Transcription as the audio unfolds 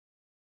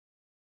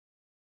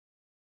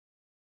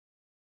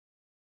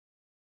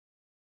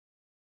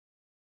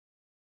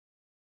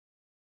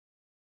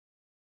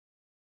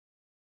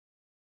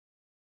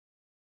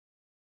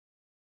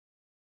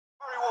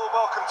warm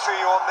welcome to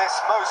you on this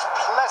most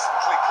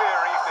pleasantly clear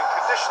evening.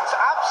 Conditions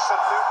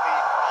absolutely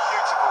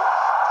beautiful.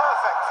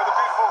 Perfect for the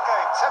beautiful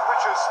game.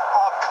 Temperatures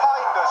are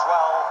kind as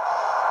well.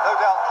 No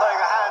doubt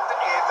playing a hand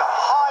in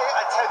high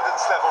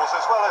attendance levels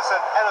as well as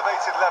an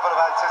elevated level of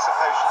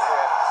anticipation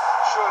here.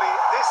 Surely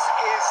this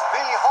is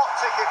the hot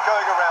ticket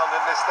going around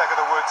in this neck of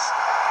the woods.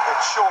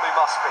 It surely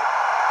must be.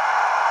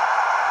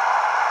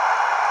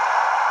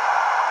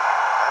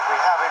 We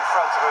have in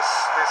front of us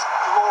this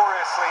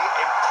gloriously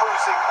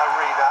imposing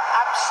arena,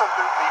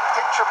 absolutely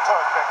picture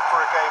perfect for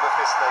a game of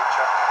this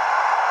nature.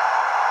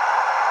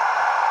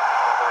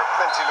 Well, there are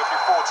plenty looking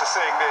forward to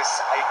seeing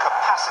this, a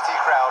capacity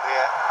crowd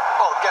here.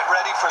 Well, get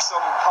ready for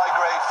some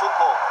high-grade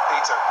football,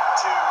 Peter.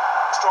 Two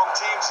strong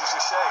teams, as you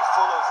say,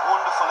 full of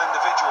wonderful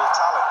individual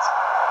talent.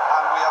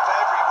 And we have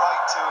every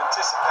right to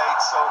anticipate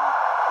some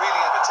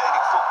really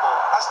entertaining football.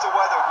 As to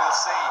whether we'll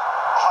see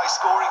a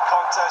high-scoring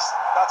contest,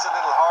 that's a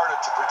little harder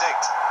to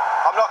predict.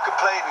 I'm not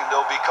complaining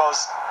though,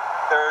 because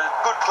there are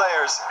good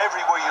players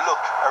everywhere you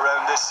look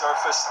around this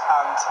surface,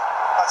 and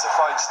that's a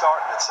fine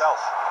start in itself.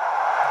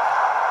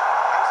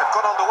 Things have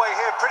got underway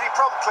here pretty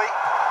promptly.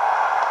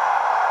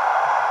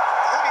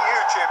 Who do you,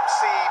 Jim,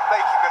 see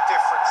making a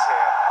difference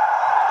here?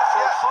 The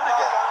front foot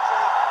again.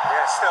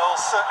 Yes,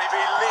 they'll certainly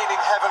be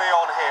leaning heavily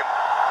on him.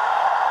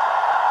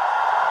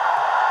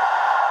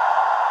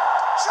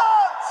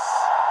 Chance!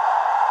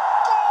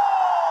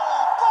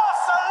 Goal!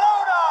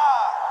 Barcelona!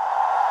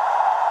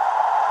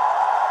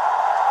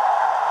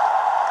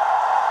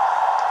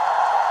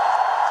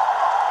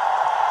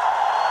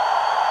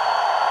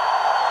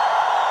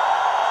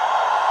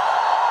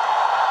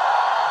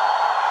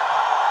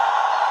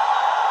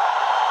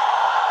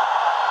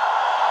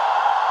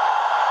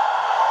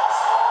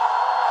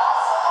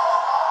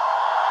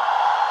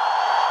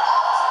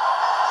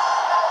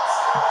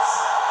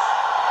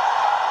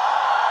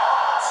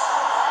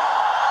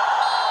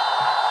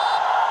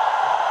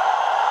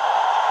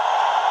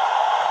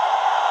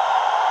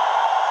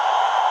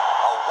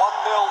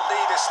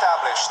 Lead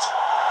established.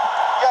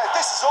 Yeah,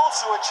 this is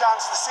also a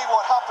chance to see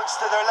what happens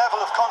to their level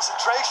of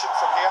concentration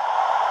from here.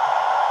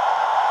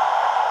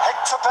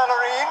 Hector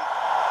Bellerin.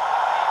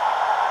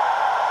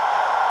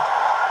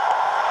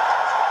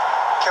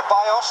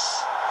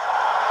 Ceballos.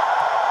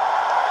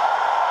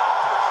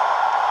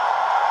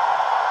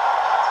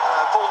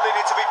 Ball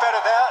needed to be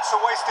better there. It's a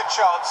wasted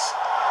chance.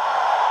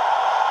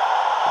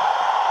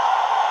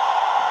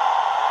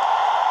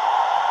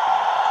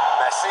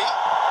 Messi.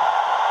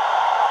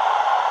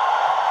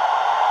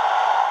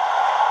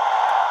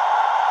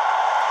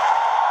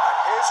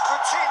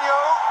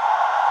 Coutinho.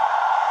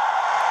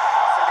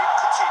 Philippe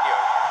Coutinho.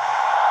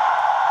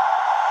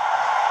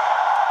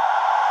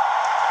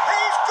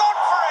 He's gone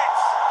for it!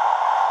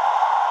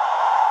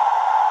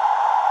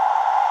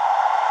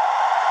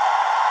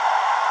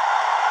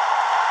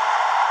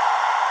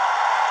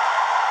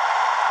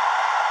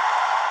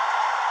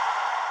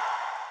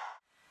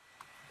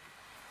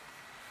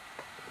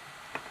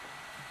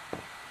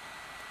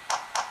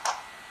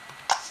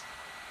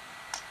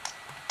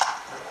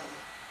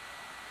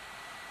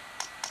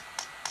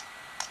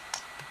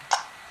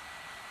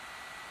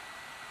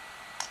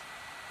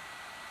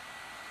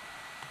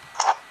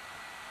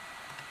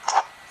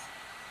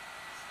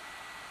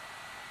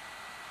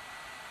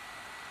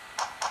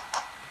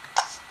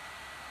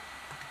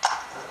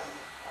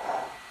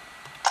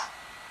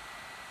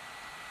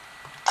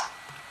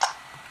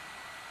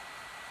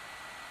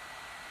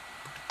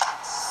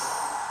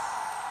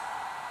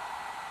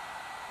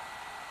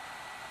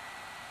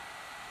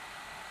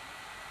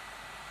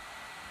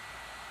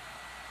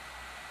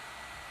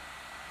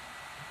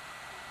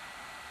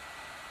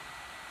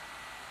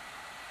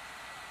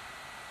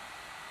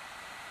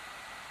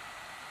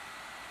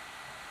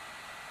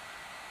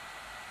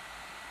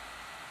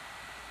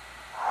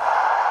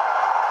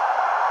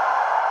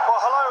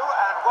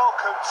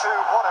 Welcome to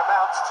what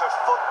amounts to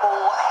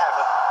football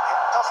heaven.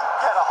 It doesn't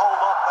get a whole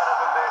lot better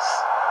than this.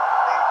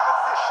 The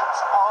conditions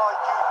are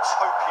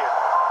utopian.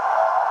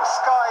 The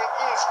sky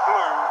is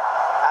blue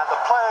and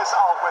the players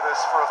are with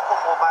us for a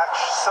football match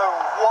so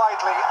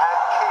widely and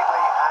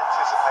keenly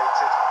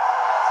anticipated.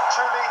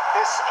 Truly,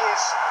 this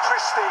is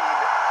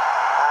pristine,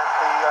 and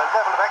the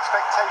level of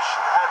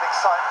expectation and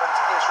excitement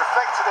is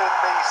reflected in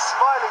the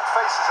smiling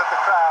faces of the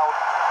crowd.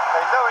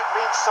 They know it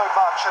means so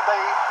much, and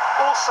they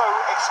also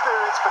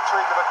experience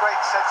between them a great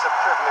sense of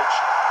privilege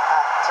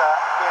at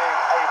being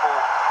able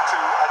to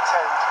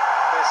attend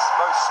this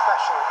most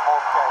special of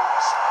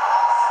games.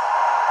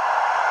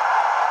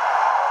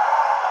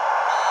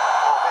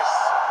 Well, this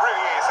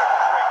really is a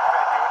great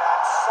venue. It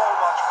adds so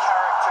much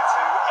character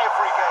to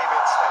every game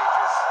it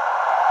stages.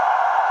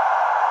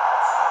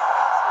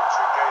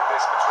 Thrilling game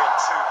this between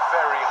two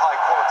very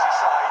high-quality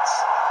sides.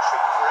 A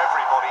treat for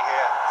everybody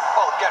here.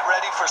 Well, get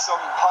ready for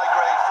some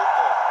high-grade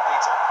football,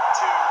 Peter.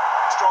 Two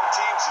strong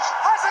teams.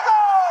 Has a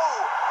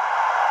goal!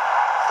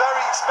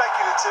 Very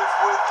speculative,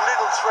 with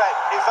little threat,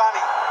 if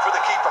any, for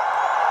the keeper.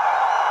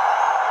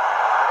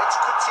 And it's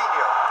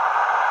Coutinho.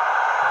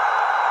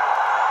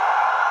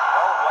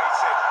 Well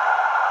weighted.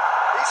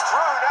 He's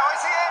through now,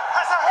 is he in?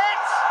 Has a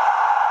hit!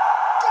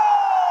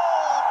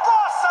 Goal!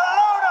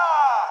 Barcelona!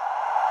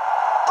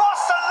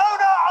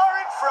 Barcelona are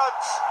in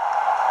front.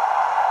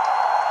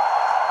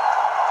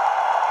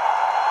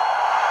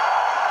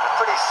 A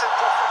pretty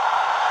simple thing.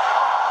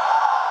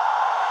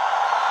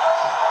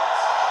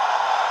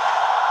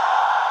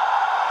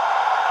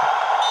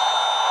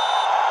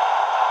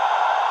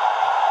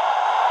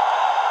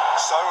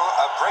 So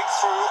a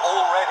breakthrough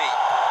already.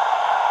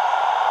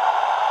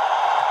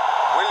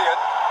 Willian.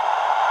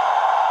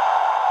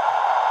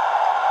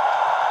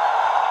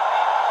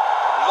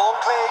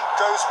 Longley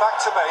goes back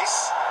to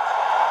base.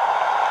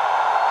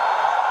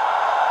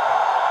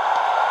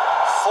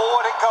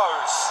 Forward it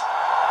goes.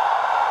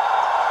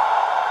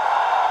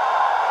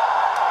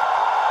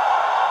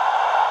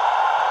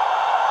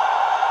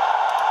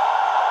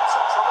 It's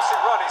a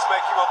promising run he's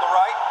making on the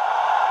right.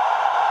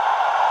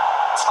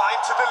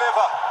 Time to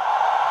deliver.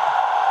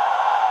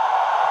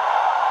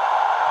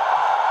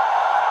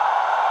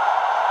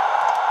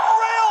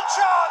 Real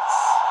chance!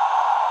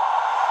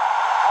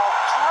 Oh,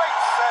 great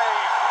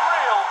save,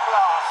 real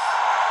class.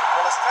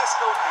 Well, as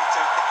Tesco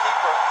Peter, the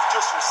keeper, has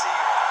just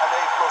received an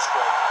A+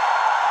 grade.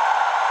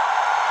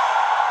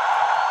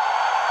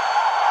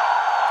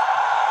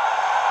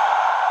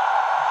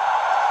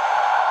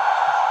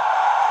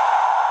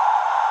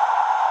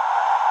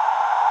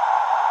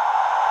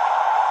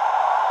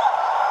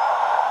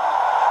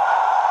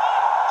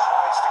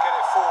 Tries to get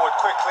it forward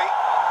quickly.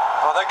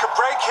 Oh, they could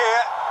break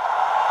here.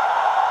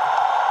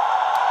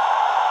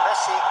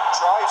 Messi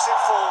drives it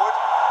forward.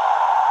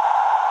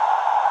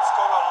 It's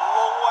gone a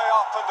long way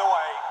up and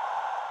away.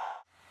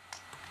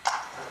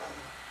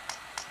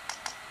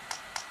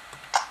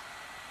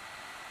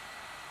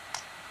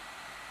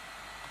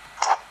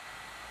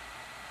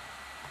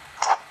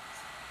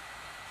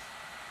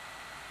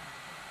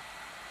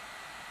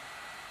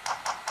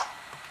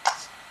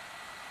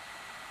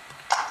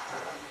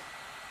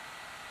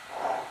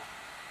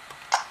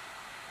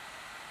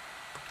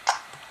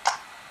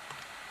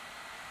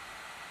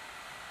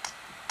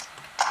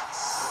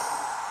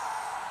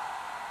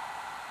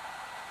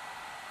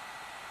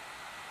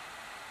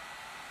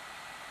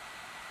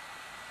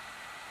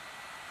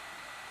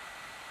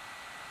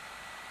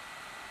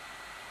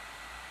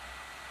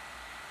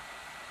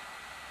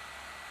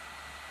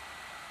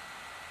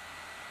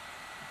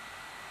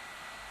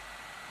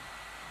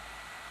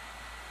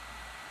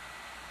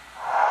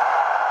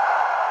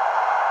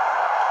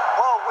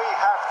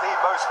 The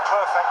most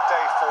perfect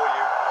day for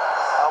you.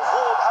 A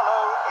warm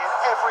hello in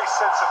every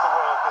sense of the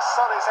word. The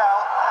sun is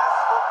out and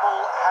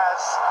football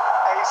has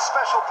a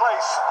special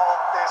place on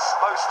this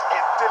most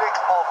idyllic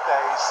of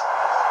days.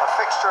 A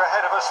fixture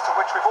ahead of us to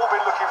which we've all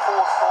been looking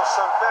forward for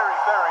so very,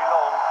 very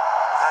long,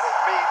 and it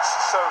means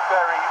so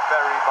very,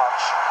 very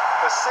much.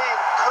 The scene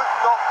could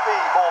not be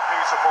more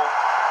beautiful.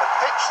 The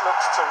pitch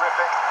looks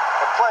terrific.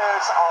 The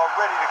players are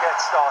ready to get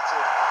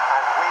started,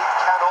 and we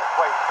cannot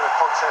wait for the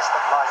contest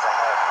that lies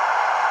ahead.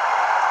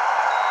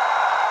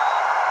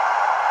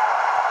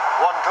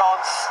 One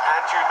glance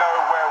and you know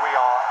where we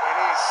are. It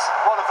is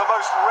one of the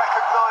most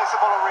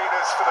recognisable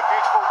arenas for the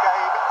beautiful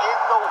game in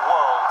the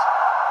world.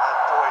 And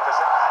boy, does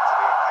it add to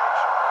the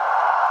occasion.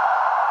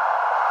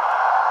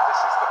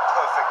 This is the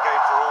perfect game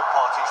for all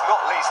parties,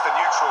 not least the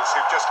neutrals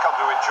who've just come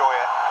to enjoy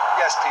it.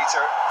 Yes,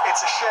 Peter,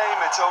 it's a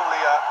shame it's only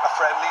a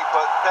friendly,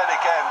 but then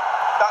again,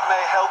 that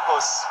may help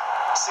us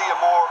see a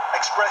more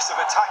expressive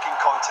attacking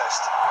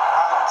contest.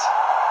 And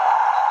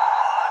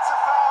that's a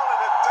foul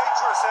in a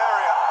dangerous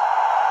area.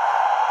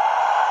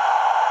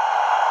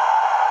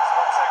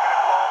 Taking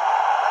him long,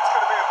 that's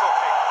going to be a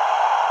booking.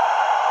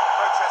 The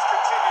protest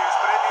continues,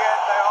 but in the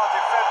end they are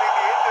defending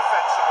the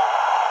indefensible.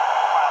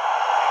 Well,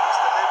 it was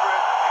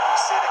deliberate, it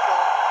was cynical,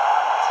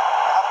 and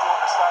you have to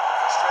understand the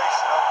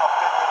frustration of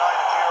being denied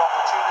a clear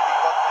opportunity,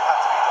 but it had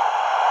to be done.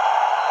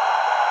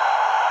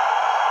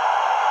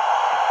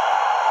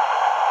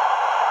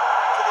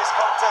 For this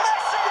contest,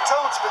 the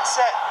tone's been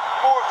set.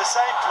 More of the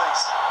same,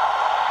 please.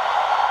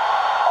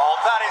 Oh,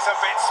 that is a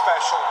bit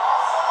special.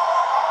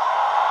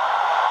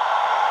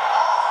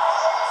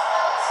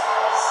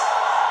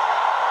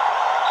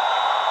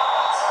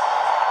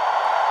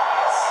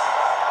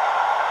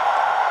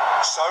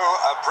 So,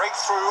 a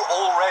breakthrough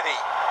already.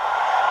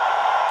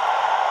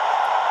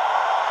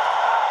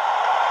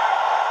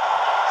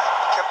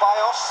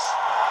 Ceballos.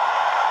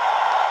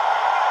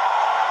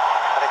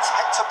 And it's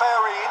Hector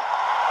Bellerin.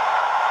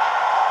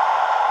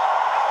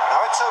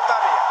 Now it's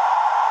Obadia.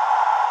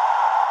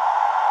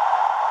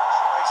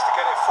 Tries to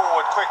get it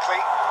forward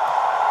quickly.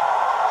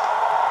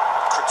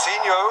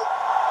 Coutinho.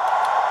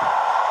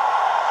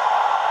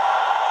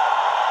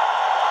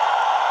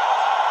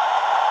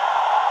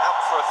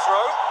 Out for a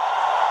throw.